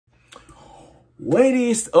What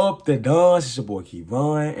is up, the Dons? It's your boy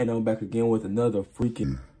Kevon, and I'm back again with another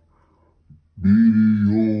freaking video.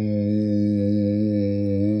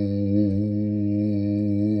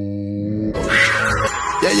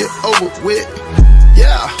 Yeah, you over with.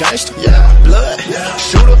 Yeah, gangster. Yeah, blood. Yeah.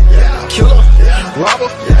 Shooter. Yeah. Killer. Yeah. Robber.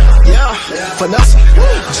 Yeah, finesse.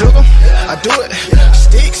 Juggle. I do it.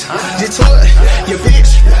 Sticks. Get to it. Your bitch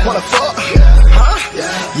wanna fuck? Huh?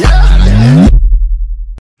 Yeah.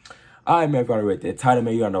 Alright, man, if y'all read that title,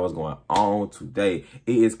 man, y'all know what's going on today.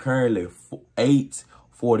 It is currently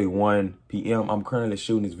 8:41 p.m. I'm currently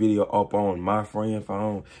shooting this video up on my friend's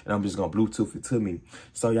phone, and I'm just gonna Bluetooth it to me.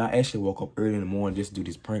 So y'all actually woke up early in the morning just to do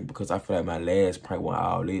this prank because I feel like my last prank went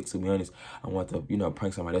all lit. To be honest, I want to,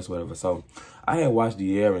 prank somebody else, whatever. So I had watched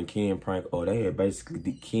De'Ara and Ken prank. Oh, they had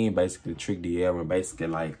Ken basically tricked De'Ara and basically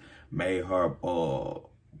like made her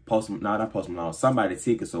somebody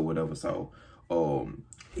tickets or whatever. So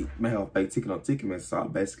it made her fake ticket on Ticketmaster. So I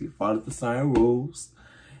basically followed the same rules.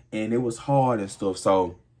 And it was hard and stuff.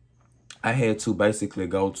 So I had to basically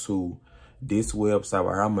go to this website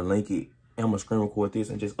where I'm going to link it. I'm going to screen record this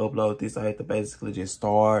and just upload this. I had to basically just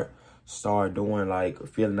start doing, like,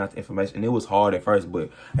 filling out the information. And it was hard at first, but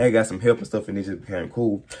I got some help and stuff, and it just became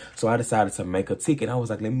cool. So I decided to make a ticket. I was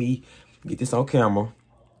like, let me get this on camera.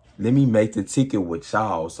 Let me make the ticket with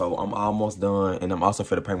y'all. So I'm almost done, and I'm also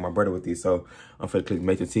finna prank my brother with this. So I'm finna click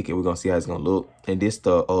make the ticket. We're gonna see how it's gonna look. And this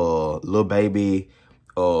the little baby,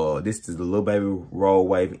 this is the little baby roll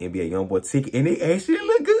wave NBA YoungBoy ticket, and it actually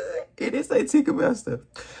look good. It is a Ticketmaster.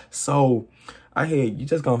 So you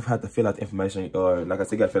just gonna have to fill out the information. Like I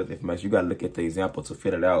said, you gotta fill out the information. You gotta look at the example to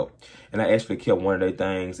fill it out. And I actually kept one of their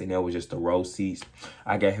things, and that was just the row seats.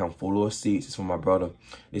 I got him full of seats. It's for my brother.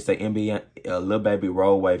 It's a NBA, little baby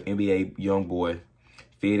roll wave NBA YoungBoy.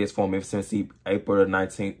 Fitted for Memphis, Tennessee, April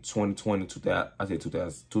 19th, 2020.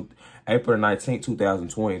 April 19th,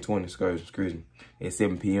 2020. Excuse me. At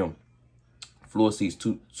 7 p.m. Floor seats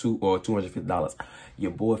 $250.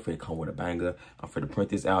 Your boy finna come with a banger. I'm finna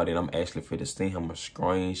print this out, and I'm actually finna send him a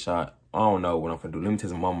screenshot. I don't know what I'm finna do. Let me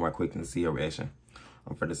text my mom right quick and see her reaction.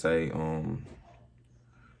 I'm finna say, I'm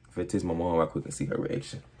finna text my mom right quick and see her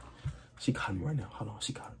reaction. She calling me right now. Hold on,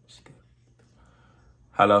 she calling me. She good.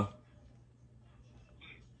 Hello?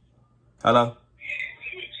 Hello?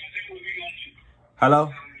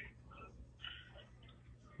 Hello?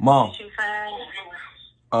 Mom.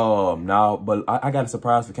 No, but I got a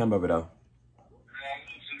surprise for Kim Baby though.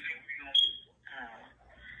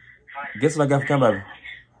 Guess what I got for Kim Baby?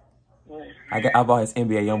 I bought his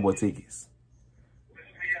NBA YoungBoy tickets.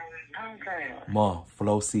 Okay. Mom,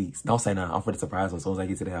 flow seats. Don't say nothing. I'm for the surprise one as soon as I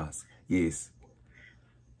get to the house. Yes.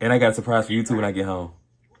 And I got a surprise for you too when I get home.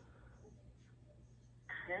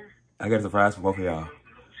 I got a surprise for both of y'all.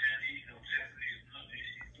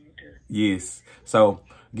 Yes. So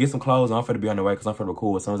get some clothes. I'm finna be on the way because I'm finna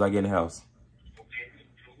record as soon as I get in the house.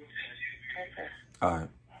 Okay. All right.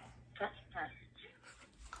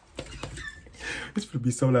 This finna be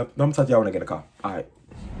so loud. I'm gonna talk to y'all when I get in the car. All right.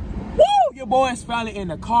 Woo! Your boy is finally in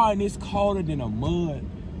the car, and it's colder than a mud.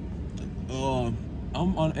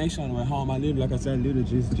 I'm actually on the way home. I literally, like I said,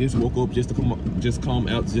 just woke up just to come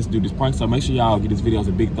out to just do this prank. So make sure y'all give this video a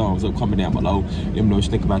big thumbs up. Comment down below. Let me know what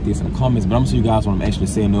you think about this in the comments. But I'm gonna show you guys when I'm actually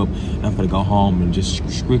setting up. And I'm gonna go home and just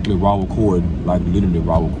strictly raw record, like literally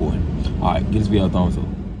raw record. All right, get this video a thumbs up.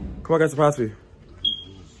 Come on, I got a surprise for you.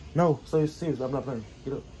 No, so serious. I'm not playing.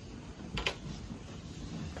 Get up.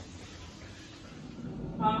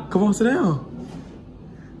 Come on, sit down.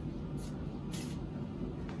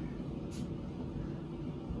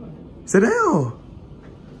 Sit down.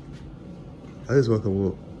 I just woke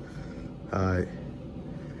up. Alright.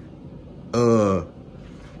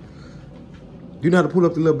 You know how to pull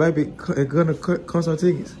up the little baby and gonna concert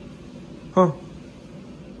tickets? Huh?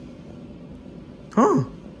 Huh?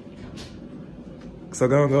 So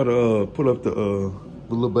go to pull up the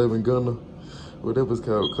little baby and gunner. Whatever's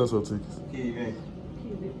called concert tickets.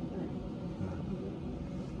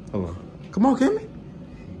 Hold on. Come on, Kimmy.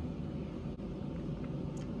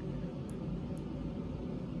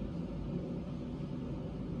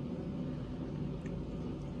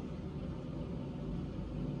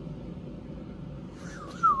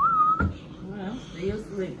 Still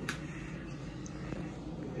sleeping.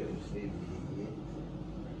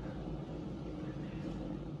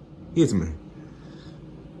 Yes, man.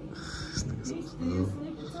 He's still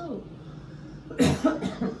sleeping too.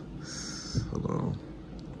 Hold on.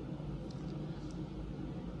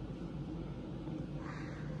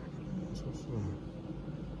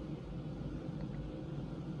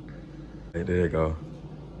 Hey, there you go.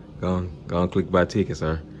 Go on, click buy tickets,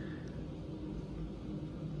 sir.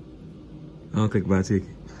 don't click buy ticket.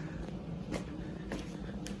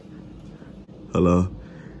 Hello.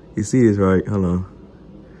 You see this, right? Hold on.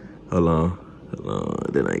 Hold on. Hold on.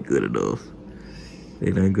 That ain't good enough.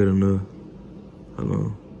 It ain't good enough. Hold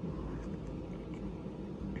on.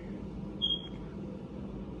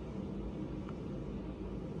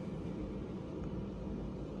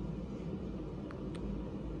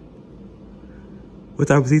 What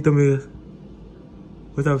type of seat them is?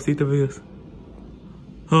 What type of seat them is?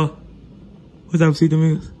 Huh? What type of seat them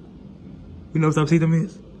is? You know what type of seat them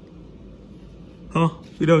is? Huh?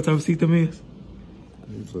 You know what type of seat them is?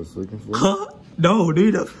 You just looking for? Huh? No, do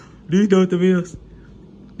you know what them is?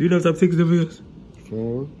 Do you know what type of seat them is?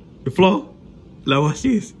 Floor? The floor? Like, watch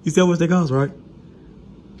this. You see how much they cost, right?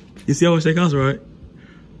 You see how much they cost, right?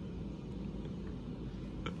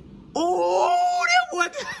 Oh, that boy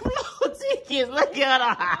got floor tickets. Look at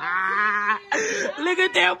her. Look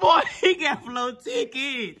at that boy. He got floor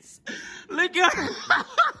tickets. Look at her.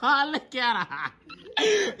 Look at her.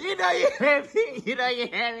 You know you happy. You know you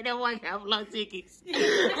happy. That boy got floor tickets.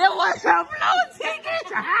 That boy got floor tickets.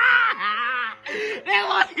 That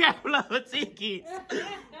boy got floor tickets.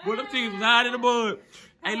 Boy, them tickets was hot in the mud.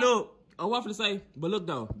 Hey, look. I want to say, but look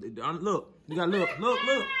though. Look. You got look.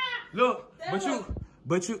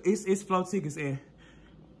 But you, it's floor tickets and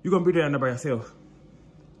you gonna be there by yourself.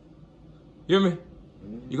 You hear me?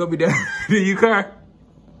 You gonna be there. Did you cry?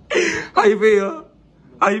 How you feel?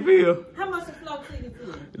 How you feel? How much the flow ticket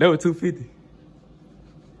is? That was $250.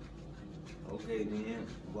 Okay, then.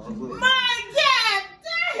 My God,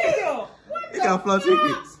 damn! What You got floor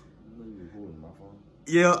tickets.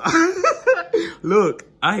 Yeah. Look,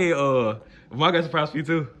 I hear Mom got surprise for you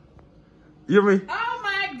too. You hear me? Oh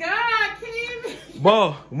my God, Kim!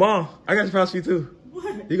 Mom, I got surprise for you too.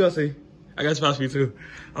 What? You gonna see? I got surprise for you too.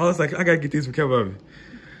 I was like, I gotta get these from Kevin.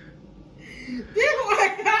 This one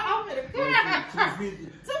got I'm in the car.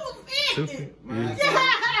 250. Yeah.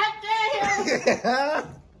 God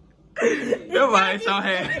damn! Nobody's so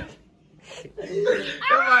happy.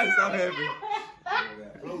 Nobody's so happy.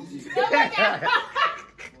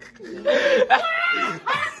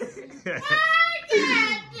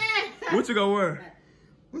 What you gonna wear?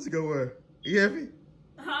 What you gonna wear? You happy?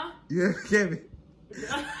 Huh? You happy, Kevin?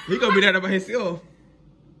 He gonna be down there by himself.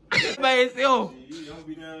 By himself.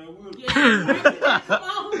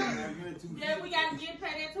 Yeah, we gotta get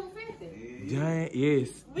paid at 250. Dang, yes.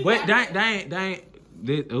 But dang.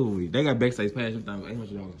 They got backstage pass.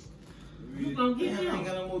 $800. You gonna get him? Ain't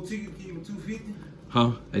got no more tickets, keep it 250.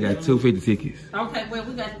 Huh? They got 250 tickets. Okay, well,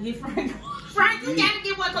 we got to get Frank. Frank, you got to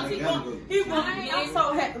get one because he won't. I'm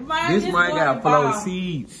so happy. This man got flow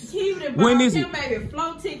seats. When is it? Maybe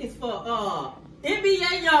flow tickets for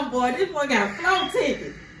NBA young boy. This boy got flow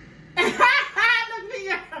tickets.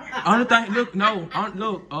 Only thing,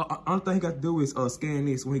 only thing he got to do is scan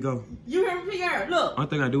this when he go. You hear me, Pierre? Look. Only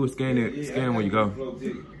thing I do is scan it when you go.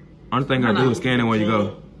 Only thing I do is scan it when you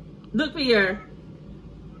go. Look, Pierre.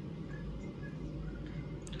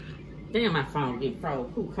 Damn, my phone get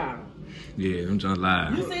froze. Who called? Yeah, I'm trying to lie.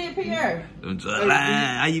 You see it, Pierre? I'm trying to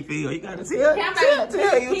lie. How you feel? You gotta tell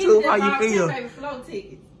YouTube how you feel. Flow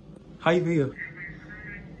tickets. How you feel?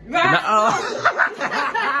 Right.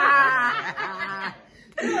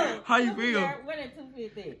 How you feel? What at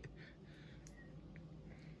 250?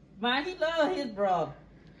 Man, he love his brother.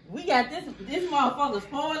 We got this motherfucker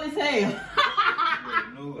spoiled as hell.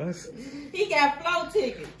 He got flow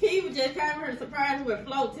tickets. He was just coming here to surprise me with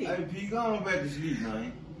flow tickets. Hey, P, go on back to sleep,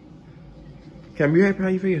 man. Cam, you happy? How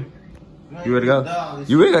you feel? You ready to go?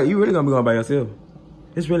 You really gonna be going by yourself?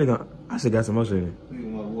 It's really gonna. I should got some motion in it.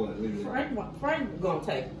 Frank gonna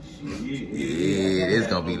take it. Yeah, it's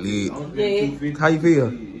gonna be lit. Yeah. How you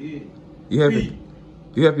feel? You happy?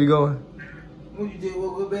 You happy you going? What you did?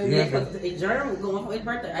 What, baby? Yeah, because Jerry was going for his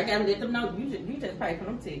birthday. I gotta let them know you just paid for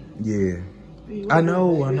them tickets. Yeah. I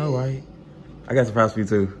know, right? I got a surprise for you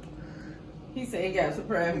too. He said he got a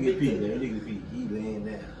surprise for Look at me Pete too. there. Look at Pete. He laying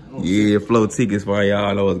down. Yeah, flow tickets for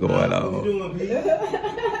y'all know what's going What you on. doing, Pete?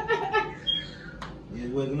 You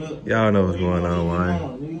waking up? Y'all know what's going on,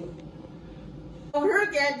 man. Oh, her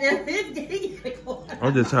goddamn, this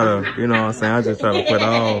I'm just trying to, you know what I'm saying? I'm just trying to put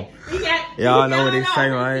on. Y'all know what they say,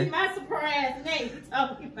 right? My surprise next. He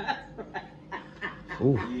told me my surprise.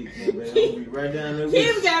 Ooh. Right down there.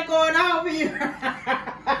 Kim got going on here.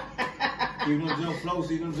 You gonna jump flow, so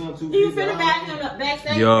you gonna jump 2 He finna buy him a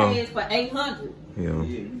backstage pass for $800. Yeah. Yeah,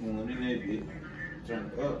 you going in that bitch. Turn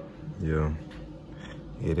it up. Yeah.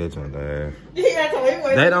 Yeah, they trying to laugh.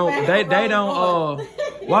 Yeah, They don't,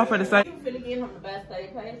 what for the say? You finna give him a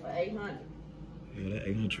backstage pass for $800. Yeah, that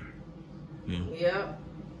 800. Yeah. Yep.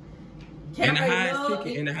 And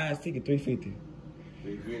the highest ticket, 350.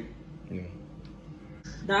 350. Yeah.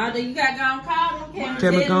 Nah, then you gotta go and call them.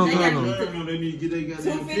 Tell me, call No, them. they need to get their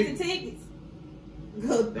goddamn 250 tickets. They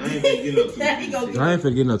ain't been getting up 250. I ain't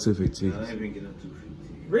finna get no 250. Nah, they ain't been getting up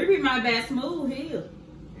 250. Riri might be smooth here.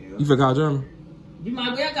 Yeah. You finna call Jeremy? You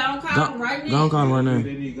might well go and call them right now. Go and call him right now.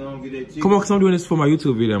 They need to go and get that ticket. Come on, cause I'm doing this for my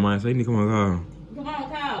YouTube video, man. So you need to come on, call him. Come on,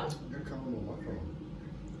 call them.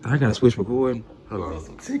 I gotta switch recording. Hold on.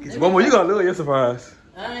 Some tickets. Momo, you gonna love your surprise.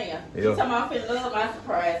 I am. Yeah. You talking about I'm finna love my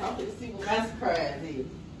surprise. I'm finna see what my surprise is.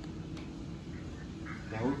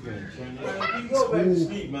 Now we finna change that. You go back to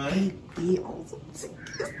sleep, man. I see you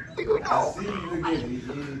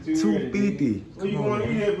again. 250. Where you want to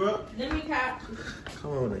be at, bro? Let me call.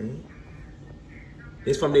 Come on, man.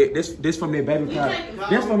 This from their baby powder.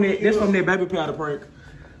 This from their baby powder prank.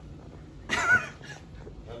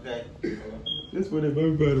 Okay. This for their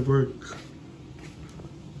baby powder prank.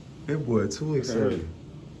 That boy too excited.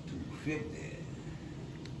 250.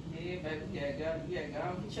 Yeah, baby, go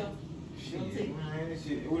get your Shit, man, this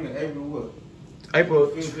shit. When in April what? April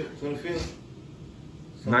 25th?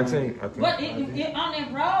 19, I think. But it on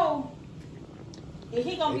that road,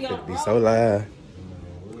 he gonna be on the road. Be so live.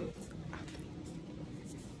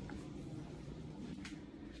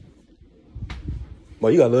 Boy,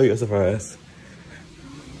 you gotta love your surprise.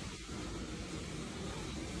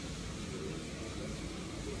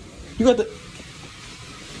 You got the.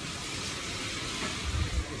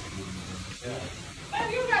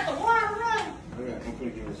 Baby, you got the water running. I'm gonna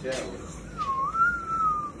give a shower.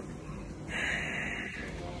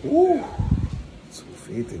 Ooh.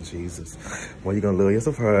 250, Jesus. Boy, you gonna love your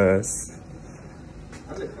surprise.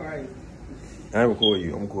 I look crazy. I ain't record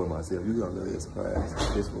you. I'm recording myself. You gonna love your surprise.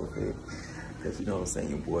 This for a fact. Cause you know what I'm saying,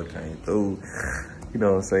 your boy came through. You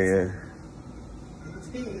know what I'm saying?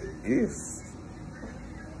 Yes.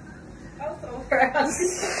 I'm so proud.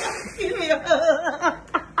 Give me a hug.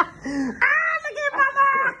 Look at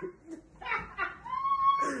mama.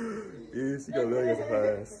 Yes, you gonna love your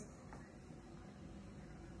surprise.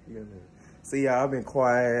 See y'all, I've been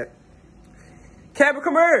quiet. Cabby,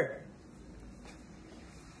 come here.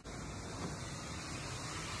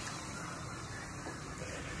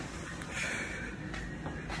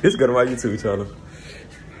 This is going to my YouTube channel.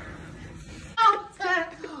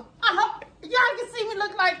 Y'all can see me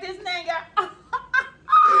look like this nigga.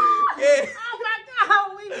 Yeah. Oh my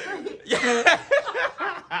God, we free. Yeah.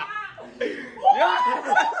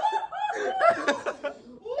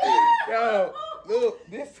 Yo, look,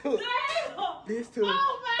 this too. This too. Oh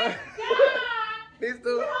my God. This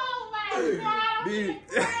too. Oh my God.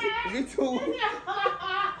 Me too.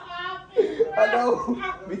 I know.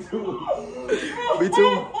 Me too. Me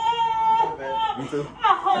too. Me too.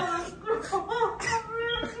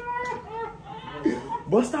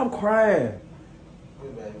 But stop crying.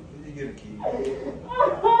 You get a key.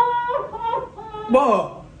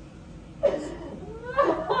 Boy.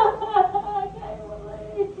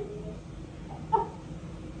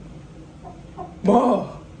 Boy.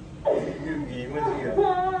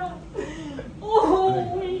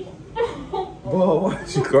 Boy, why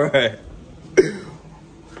she crying?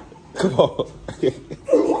 Come on.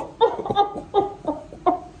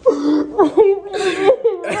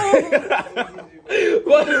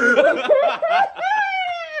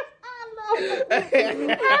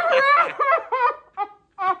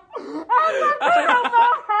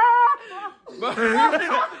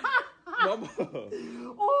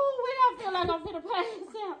 Oh, I feel like I'm gonna pass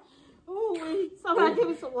out. Oh, somebody give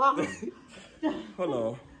me some water. Hold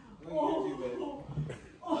on.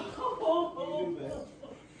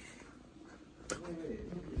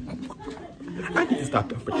 I need to stop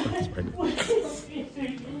the freaking right now.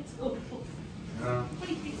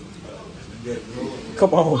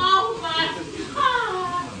 Come on. Oh my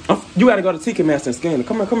God. You gotta go to Ticketmaster and scan it.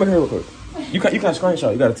 Come here real quick. You can't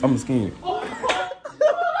screenshot. You gotta. I'm gonna scan it.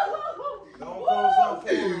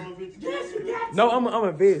 No, I'm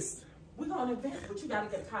invest. We're gonna invest, but you gotta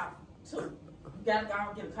get a car too. You gotta go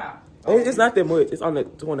and get a car. It's not that much. It's only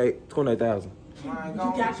 28,000. You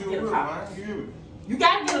got to get a car. You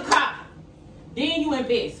got to get a car. Then you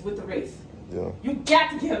invest with the rest. Yeah. You got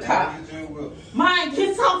to get a car. Mine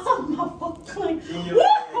gets off some motherfucking clean.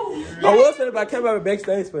 I was saying about came out with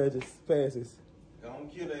backstage passes. Don't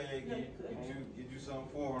kill that again. Get you something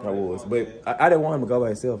for him. I was, but I didn't want him to go by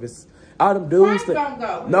himself. It's all them dudes. Frank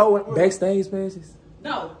gonna go. No backstage passes.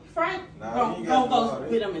 No, Frank gonna go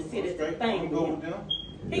with them and sit at the thing.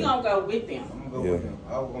 He gonna go with them. I'm gonna go with him.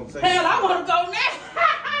 I was gonna say. Hell, I wanna go now.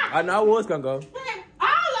 I know I was gonna go.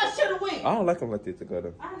 All us should have went. I don't like them like this to go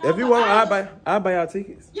though. I know, If you want, I'll buy y'all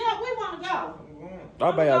tickets. Yeah, we wanna go.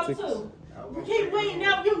 I'll buy y'all tickets. Too. Keep we ain't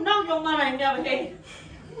never, you know your mama ain't never had.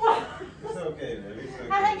 What? It's okay, man. It's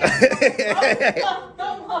okay. I ain't got no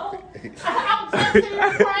more. I was just sitting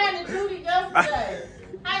here crying to Judy yesterday.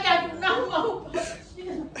 I ain't got no more.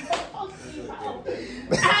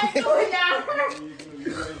 I ain't doing y'all.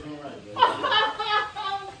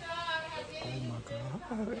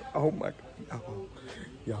 Oh my God.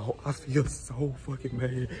 Y'all, I feel so fucking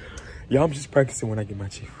bad. Y'all, I'm just practicing when I get my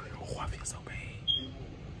chief. Oh, I feel so bad.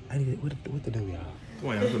 I need what to do, y'all? Come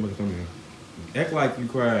on, y'all. Look at something. Act like you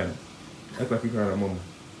crying. Act like you crying on mama.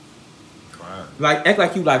 Crying. Like, act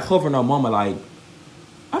like you like hovering on mama. Like,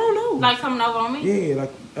 I don't know. Like coming over on me? Yeah,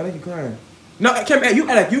 like, I think you crying. No, Kim, you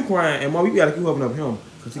act like you crying, and mom, you act like you hovering over him.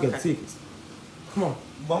 Because he got the tickets. Come on.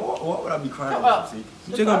 But what would I be crying Come about? up. You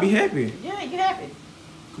just gonna be happy. Yeah, you happy.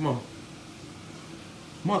 Come on.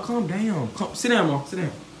 Mom, calm down. Come, sit down, Mom. Sit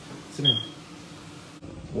down. Sit down.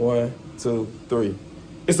 1, 2, 3.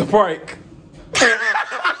 It's a prank.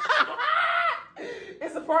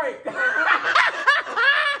 It's a prank.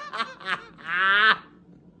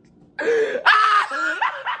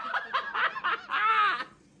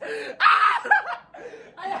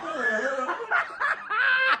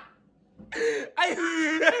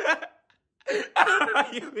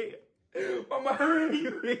 Mama,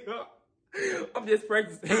 you I'm just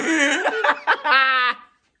practicing.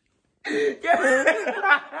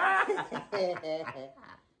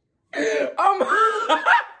 Oh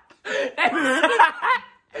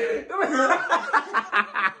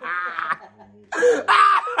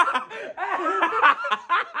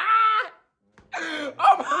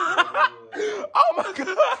my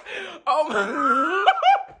God. Oh my.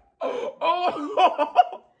 Oh.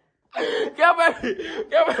 Come baby.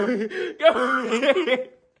 Come baby. Come baby.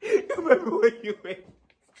 Come baby, where you at?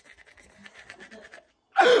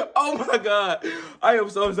 Oh my God. I am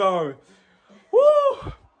so sorry.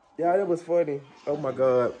 Woo. Yeah, that was funny. Oh my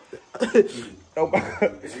God. Oh my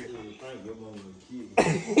God.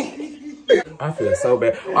 I feel so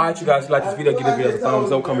bad. Alright, you guys, like this video, give this video a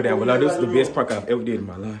thumbs up, comment down below. This is the best prank I've ever did in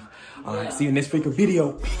my life. Alright, see you in this freaking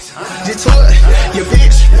video. Your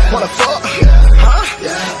bitch wanna fuck, huh?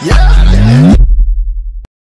 Yeah.